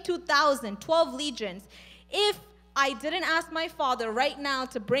 72,000, 12 legions. If I didn't ask my Father right now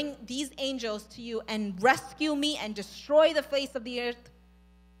to bring these angels to you and rescue me and destroy the face of the earth,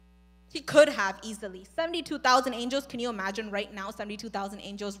 he could have easily. 72,000 angels, can you imagine right now 72,000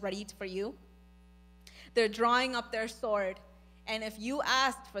 angels ready for you? They're drawing up their sword. And if you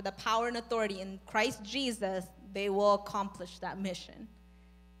asked for the power and authority in Christ Jesus, they will accomplish that mission.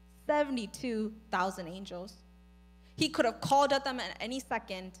 72,000 angels. He could have called at them at any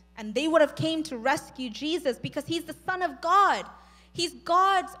second, and they would have came to rescue Jesus because he's the Son of God. He's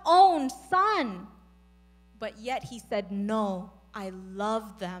God's own Son. But yet he said, no, I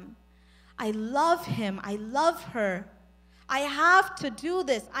love them. I love him. I love her. I have to do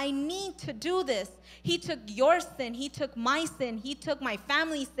this. I need to do this. He took your sin. He took my sin. He took my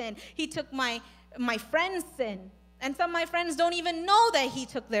family's sin. He took my friend's sin. And some of my friends don't even know that he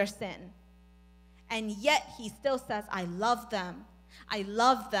took their sin. And yet he still says, I love them. I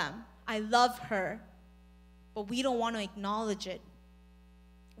love them. I love her. But we don't want to acknowledge it.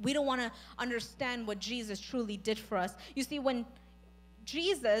 We don't want to understand what Jesus truly did for us. You see, when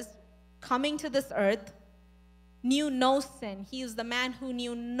Jesus coming to this earth knew no sin. He is the man who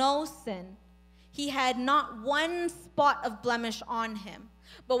knew no sin. He had not one spot of blemish on him.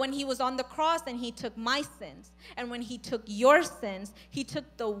 But when he was on the cross and he took my sins, and when he took your sins, he took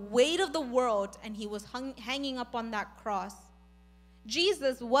the weight of the world and he was hanging up on that cross.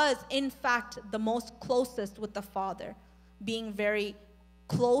 Jesus was, in fact, the most closest with the Father, being very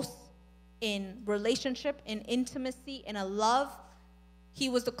close in relationship, in intimacy, in a love. He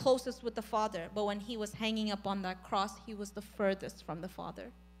was the closest with the Father, but when he was hanging up on that cross, he was the furthest from the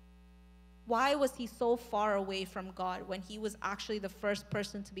Father. Why was he so far away from God when he was actually the first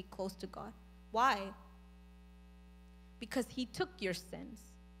person to be close to God? Why? Because he took your sins.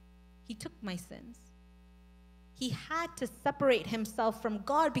 He took my sins. He had to separate himself from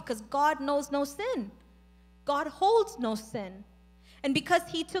God because God knows no sin. God holds no sin. And because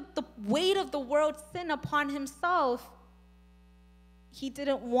he took the weight of the world's sin upon himself, he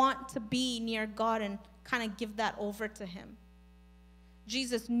didn't want to be near God and kind of give that over to him.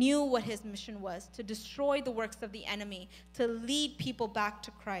 Jesus knew what his mission was, to destroy the works of the enemy, to lead people back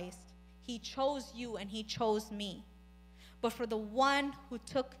to Christ. He chose you and he chose me. But for the one who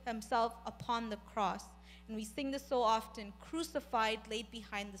took himself upon the cross, and we sing this so often, crucified, laid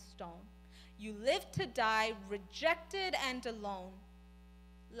behind the stone. You lived to die, rejected and alone,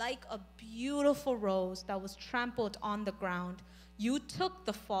 like a beautiful rose that was trampled on the ground. You took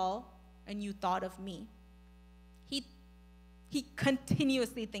the fall and you thought of me. He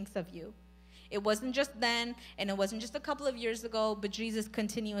continuously thinks of you. It wasn't just then, and it wasn't just a couple of years ago, but Jesus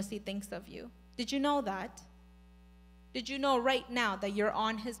continuously thinks of you. Did you know that? Did you know right now that you're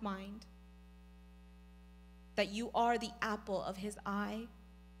on his mind? That you are the apple of his eye?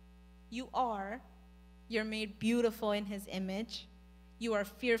 You are. You're made beautiful in his image. You are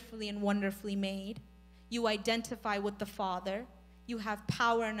fearfully and wonderfully made. You identify with the Father. You have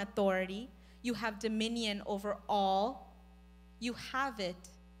power and authority. You have dominion over all. You have it,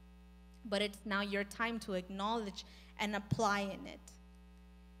 but it's now your time to acknowledge and apply in it.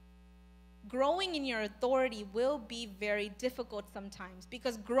 Growing in your authority will be very difficult sometimes,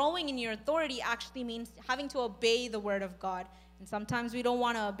 because growing in your authority actually means having to obey the word of God. And sometimes we don't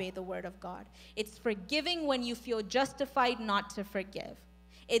want to obey the word of God. It's forgiving when you feel justified not to forgive.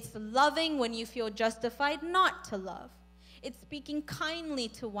 It's loving when you feel justified not to love. It's speaking kindly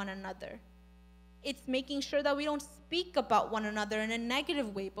to one another. It's making sure that we don't speak about one another in a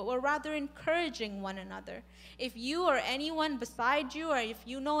negative way, but we're rather encouraging one another. If you or anyone beside you, or if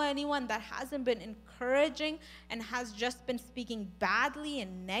you know anyone that hasn't been encouraging and has just been speaking badly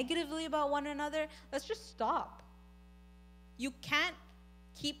and negatively about one another, let's just stop. You can't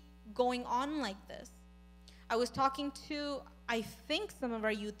keep going on like this. I was talking to, I think, some of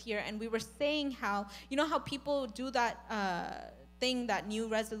our youth here, and we were saying how, you know how people do that thing, that new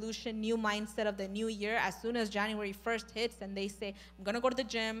resolution, new mindset of the new year, as soon as January 1st hits, and they say, I'm going to go to the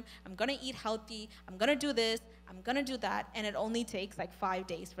gym, I'm going to eat healthy, I'm going to do this, I'm going to do that, and it only takes like 5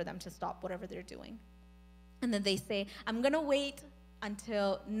 days for them to stop whatever they're doing. And then they say, I'm going to wait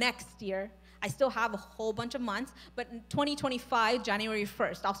until next year. I still have a whole bunch of months, but in 2025, January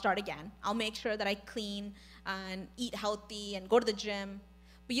 1st, I'll start again. I'll make sure that I clean and eat healthy and go to the gym.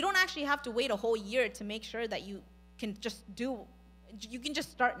 But you don't actually have to wait a whole year to make sure that you can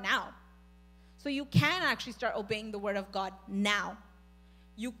just start now. So you can actually start obeying the word of God now.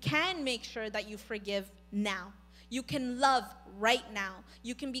 You can make sure that you forgive now. You can love right now.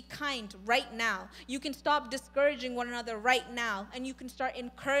 You can be kind right now. You can stop discouraging one another right now, and you can start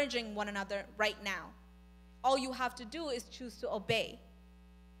encouraging one another right now. All you have to do is choose to obey.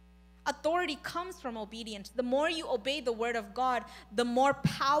 Authority comes from obedience. The more you obey the word of God, the more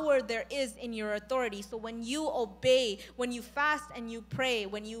power there is in your authority. So when you obey, when you fast and you pray,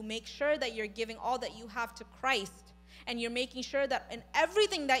 when you make sure that you're giving all that you have to Christ, and you're making sure that in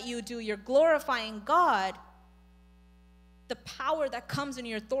everything that you do, you're glorifying God, the power that comes in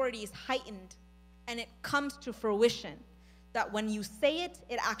your authority is heightened, and it comes to fruition. That when you say it,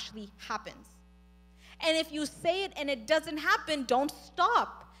 it actually happens. And if you say it and it doesn't happen, don't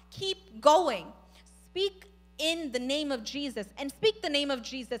stop. Keep going. Speak in the name of Jesus, and speak the name of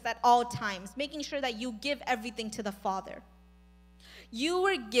Jesus at all times, making sure that you give everything to the Father. You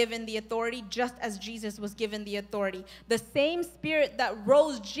were given the authority just as Jesus was given the authority. The same Spirit that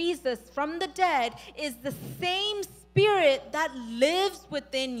rose Jesus from the dead is the same Spirit that lives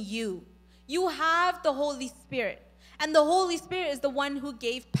within you. You have the Holy Spirit. And the Holy Spirit is the one who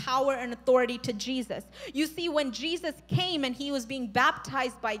gave power and authority to Jesus. You see, when Jesus came and he was being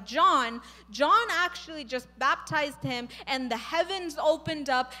baptized by John, John actually just baptized him, and the heavens opened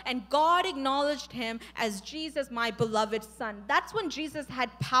up, and God acknowledged him as Jesus, my beloved Son. That's when Jesus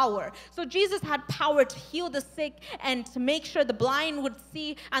had power. So Jesus had power to heal the sick and to make sure the blind would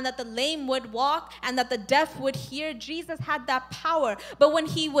see, and that the lame would walk, and that the deaf would hear. Jesus had that power. But when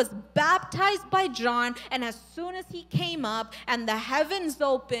he was baptized by John, and as soon as he came up and the heavens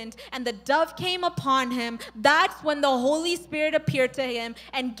opened and the dove came upon him, that's when the Holy Spirit appeared to him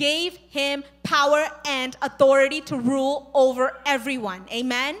and gave him power and authority to rule over everyone.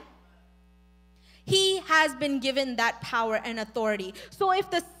 Amen? He has been given that power and authority. So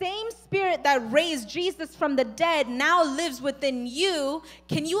if the same Spirit that raised Jesus from the dead now lives within you,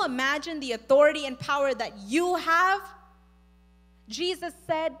 can you imagine the authority and power that you have? Jesus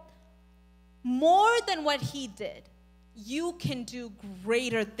said, more than what he did, you can do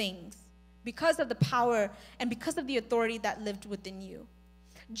greater things because of the power and because of the authority that lived within you.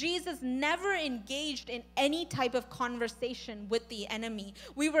 Jesus never engaged in any type of conversation with the enemy.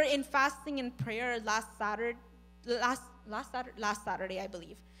 We were in fasting and prayer last Saturday, I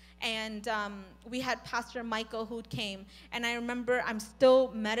believe. And we had Pastor Michael who came. And I remember I'm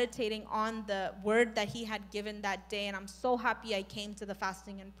still meditating on the word that he had given that day. And I'm so happy I came to the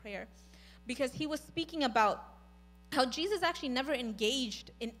fasting and prayer, because he was speaking about how Jesus actually never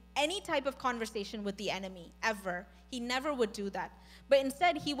engaged in any type of conversation with the enemy, ever. He never would do that. But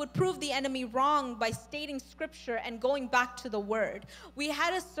instead, he would prove the enemy wrong by stating scripture and going back to the word. We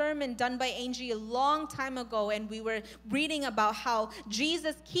had a sermon done by Angie a long time ago, and we were reading about how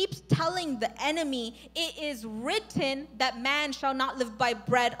Jesus keeps telling the enemy, it is written that man shall not live by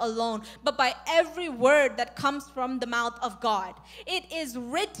bread alone, but by every word that comes from the mouth of God. It is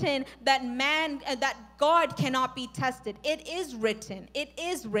written that that God cannot be tested. It is written. It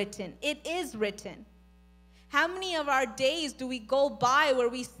is written. It is written. How many of our days do we go by where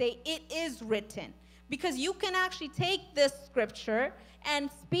we say, it is written? Because you can actually take this scripture and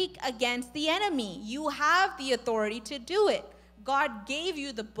speak against the enemy. You have the authority to do it. God gave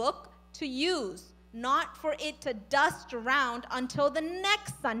you the book to use, not for it to dust around until the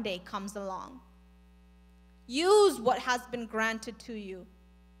next Sunday comes along. Use what has been granted to you.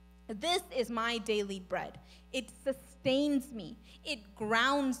 This is my daily bread. It sustains sustains me. It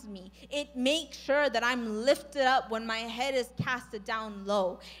grounds me. It makes sure that I'm lifted up when my head is casted down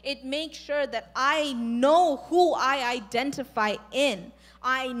low. It makes sure that I know who I identify in.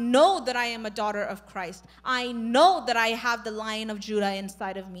 I know that I am a daughter of Christ. I know that I have the Lion of Judah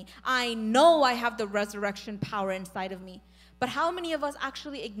inside of me. I know I have the resurrection power inside of me. But how many of us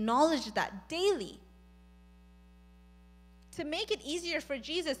actually acknowledge that daily? To make it easier for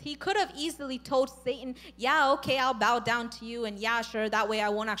Jesus, he could have easily told Satan, yeah, okay, I'll bow down to you, and yeah, sure, that way I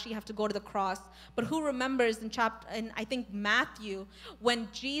won't actually have to go to the cross. But who remembers in I think Matthew, when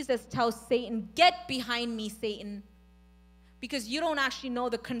Jesus tells Satan, get behind me, Satan, because you don't actually know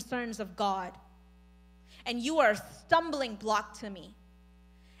the concerns of God, and you are a stumbling block to me.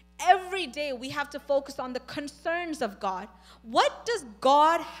 Every day we have to focus on the concerns of God. What does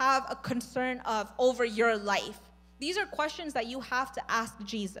God have a concern of over your life? These are questions that you have to ask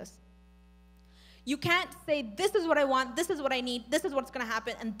Jesus. You can't say, this is what I want, this is what I need, this is what's going to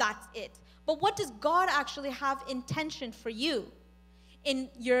happen, and that's it. But what does God actually have intention for you? In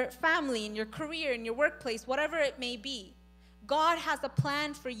your family, in your career, in your workplace, whatever it may be. God has a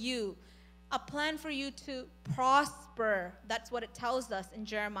plan for you to prosper. That's what it tells us in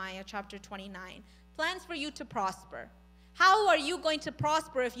Jeremiah chapter 29. Plans for you to prosper. How are you going to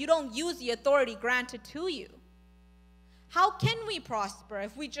prosper if you don't use the authority granted to you? How can we prosper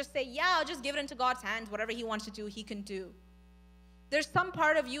if we just say, yeah, I'll just give it into God's hands. Whatever he wants to do, he can do. There's some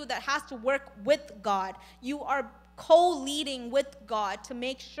part of you that has to work with God. You are co-leading with God to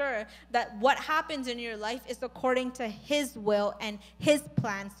make sure that what happens in your life is according to his will and his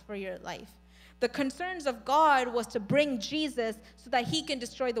plans for your life. The concerns of God was to bring Jesus so that he can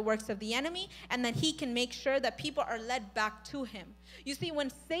destroy the works of the enemy and that he can make sure that people are led back to him. You see,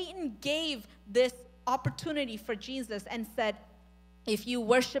 when Satan gave this opportunity for Jesus and said, if you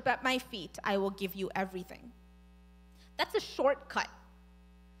worship at my feet, I will give you everything. That's a shortcut.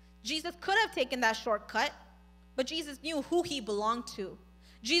 Jesus could have taken that shortcut, but Jesus knew who he belonged to.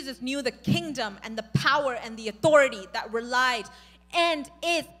 Jesus knew the kingdom and the power and the authority that relied and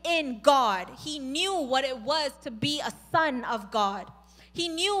is in God. He knew what it was to be a son of God. He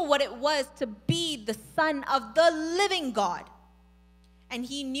knew what it was to be the son of the living God. And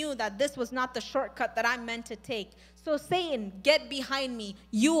he knew that this was not the shortcut that I'm meant to take. So Satan, get behind me.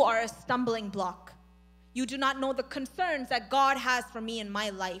 You are a stumbling block. You do not know the concerns that God has for me in my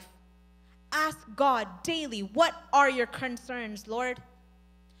life. Ask God daily, what are your concerns, Lord?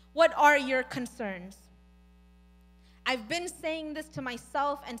 What are your concerns? I've been saying this to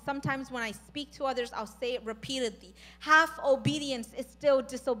myself, and sometimes when I speak to others, I'll say it repeatedly. Half obedience is still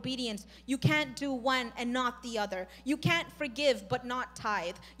disobedience. You can't do one and not the other. You can't forgive but not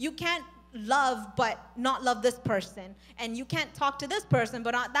tithe. You can't love but not love this person. And you can't talk to this person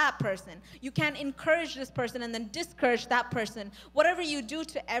but not that person. You can't encourage this person and then discourage that person. Whatever you do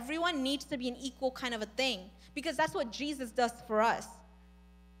to everyone needs to be an equal kind of a thing, because that's what Jesus does for us.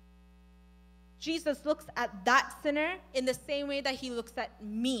 Jesus looks at that sinner in the same way that he looks at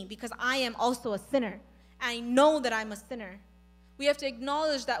me, because I am also a sinner. I know that I'm a sinner. We have to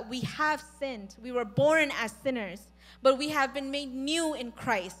acknowledge that we have sinned. We were born as sinners, but we have been made new in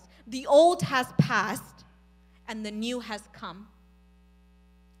Christ. The old has passed and the new has come.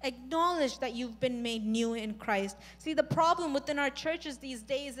 Acknowledge that you've been made new in Christ. See, the problem within our churches these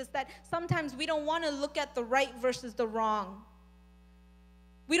days is that sometimes we don't want to look at the right versus the wrong.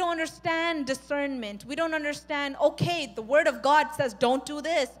 We don't understand discernment. We don't understand, okay, the word of God says don't do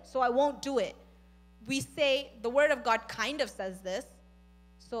this, so I won't do it. We say the word of God kind of says this,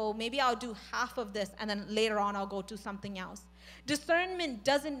 so maybe I'll do half of this and then later on I'll go do something else. Discernment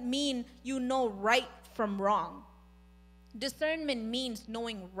doesn't mean you know right from wrong. Discernment means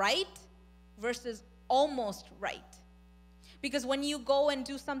knowing right versus almost right. Because when you go and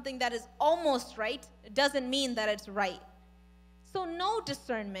do something that is almost right, it doesn't mean that it's right. So know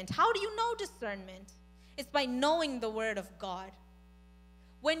discernment. How do you know discernment? It's by knowing the word of God.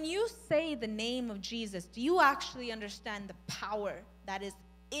 When you say the name of Jesus, do you actually understand the power that is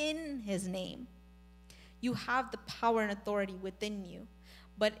in his name? You have the power and authority within you,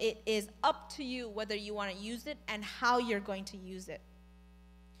 but it is up to you whether you want to use it and how you're going to use it.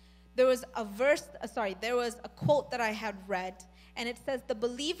 There was a quote that I had read, and it says, the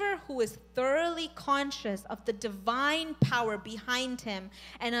believer who is thoroughly conscious of the divine power behind him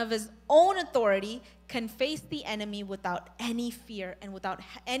and of his own authority can face the enemy without any fear and without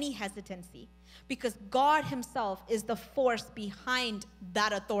any hesitancy, because God himself is the force behind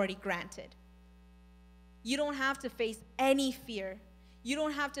that authority granted. You don't have to face any fear. You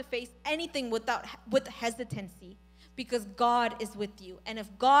don't have to face anything with hesitancy, because God is with you. And if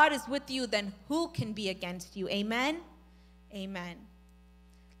God is with you, then who can be against you? Amen? Amen.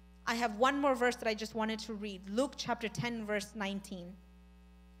 I have one more verse that I just wanted to read. Luke chapter 10, verse 19.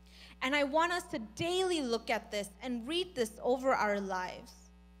 And I want us to daily look at this and read this over our lives.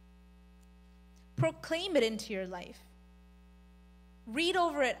 Proclaim it into your life. Read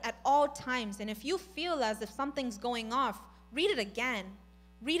over it at all times. And if you feel as if something's going off, read it again.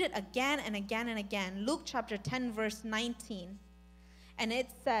 Read it again and again and again. Luke chapter 10, verse 19. And it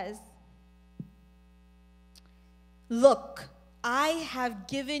says, look, I have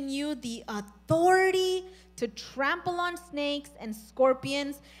given you the authority to trample on snakes and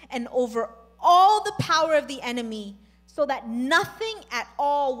scorpions and over all the power of the enemy, so that nothing at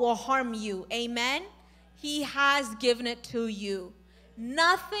all will harm you. Amen? He has given it to you.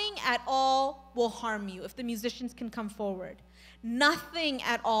 Nothing at all will harm you. If the musicians can come forward. Nothing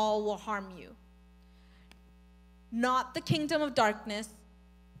at all will harm you. Not the kingdom of darkness,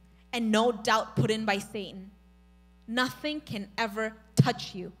 and no doubt put in by Satan. Nothing can ever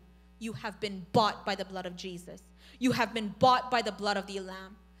touch you. You have been bought by the blood of Jesus. You have been bought by the blood of the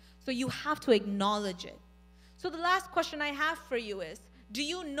Lamb. So you have to acknowledge it. So the last question I have for you is, do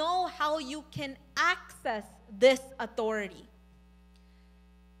you know how you can access this authority?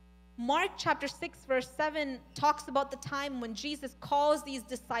 Mark chapter 6 verse 7 talks about the time when Jesus calls these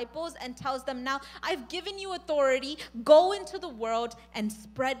disciples and tells them, now I've given you authority, go into the world and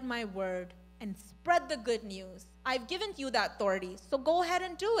spread my word and spread the good news. I've given you that authority, so go ahead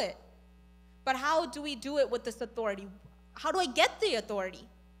and do it. But how do we do it with this authority? How do I get the authority?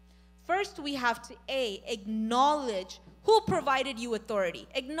 First, we have to acknowledge who provided you authority.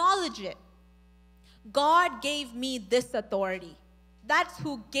 Acknowledge it. God gave me this authority. That's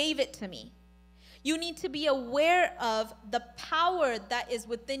who gave it to me. You need to be aware of the power that is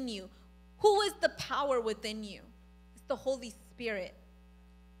within you. Who is the power within you? It's the Holy Spirit.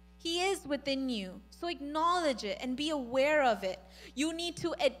 He is within you. So acknowledge it and be aware of it. You need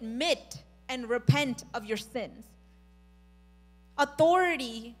to admit and repent of your sins.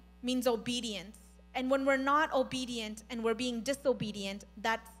 Authority means obedience. And when we're not obedient and we're being disobedient,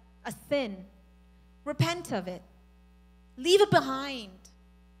 that's a sin. Repent of it. Leave it behind.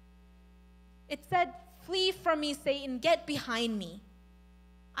 It said, flee from me, Satan, get behind me.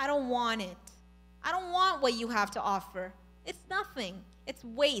 I don't want it. I don't want what you have to offer. It's nothing. It's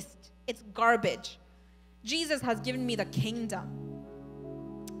waste. It's garbage. Jesus has given me the kingdom,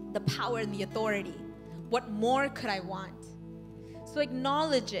 the power and the authority. What more could I want? So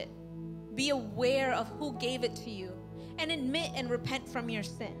acknowledge it. Be aware of who gave it to you and admit and repent from your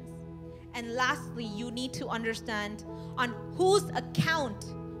sins. And lastly, you need to understand on whose account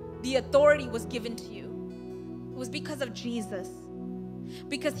the authority was given to you. It was because of Jesus.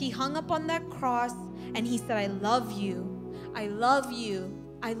 Because he hung up on that cross and he said, I love you. I love you.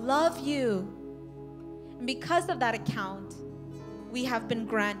 I love you. And because of that account, we have been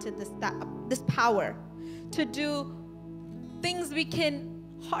granted this power to do things we can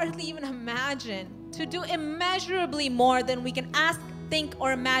hardly even imagine, to do immeasurably more than we can ask, think,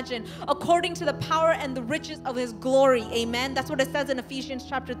 or imagine, according to the power and the riches of his glory. Amen. That's what it says in Ephesians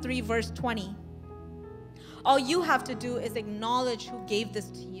chapter 3, verse 20. All you have to do is acknowledge who gave this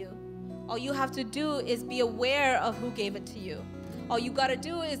to you. All you have to do is be aware of who gave it to you. All you got to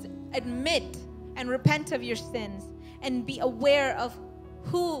do is admit and repent of your sins and be aware of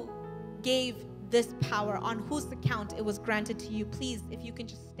who gave this power, on whose account it was granted to you. Please, if you can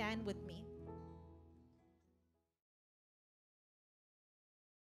just stand with me.